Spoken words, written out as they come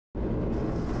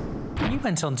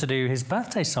went on to do his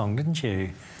birthday song, didn't you?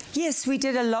 Yes, we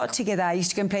did a lot together. I used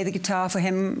to go and play the guitar for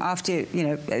him after, you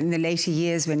know, in the later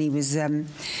years when he was,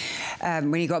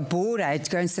 when he got bored, I'd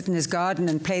go and sit in his garden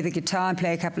and play the guitar and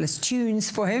play a couple of tunes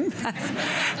for him.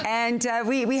 And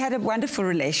we had a wonderful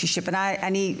relationship.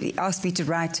 And he asked me to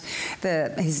write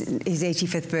his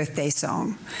 85th birthday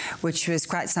song, which was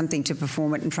quite something to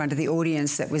perform it in front of the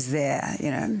audience that was there.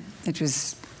 You know, it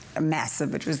was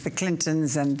massive. It was the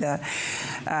Clintons and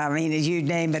I mean, as you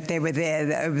name it, they were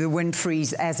there. The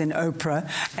Winfreys, as in Oprah,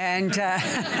 and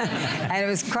and it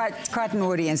was quite an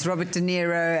audience. Robert De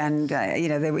Niro and you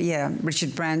know, they were,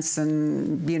 Richard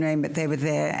Branson, you name it, they were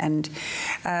there. And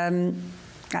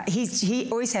he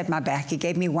always had my back. He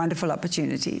gave me wonderful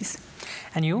opportunities.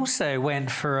 And you also went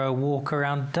for a walk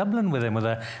around Dublin with him, with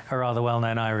a rather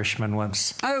well-known Irishman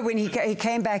once. Oh, when he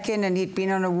came back in and he'd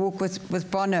been on a walk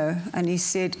with Bono, and he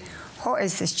said, "Who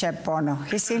is this chap Bono?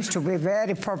 He seems to be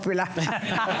very popular."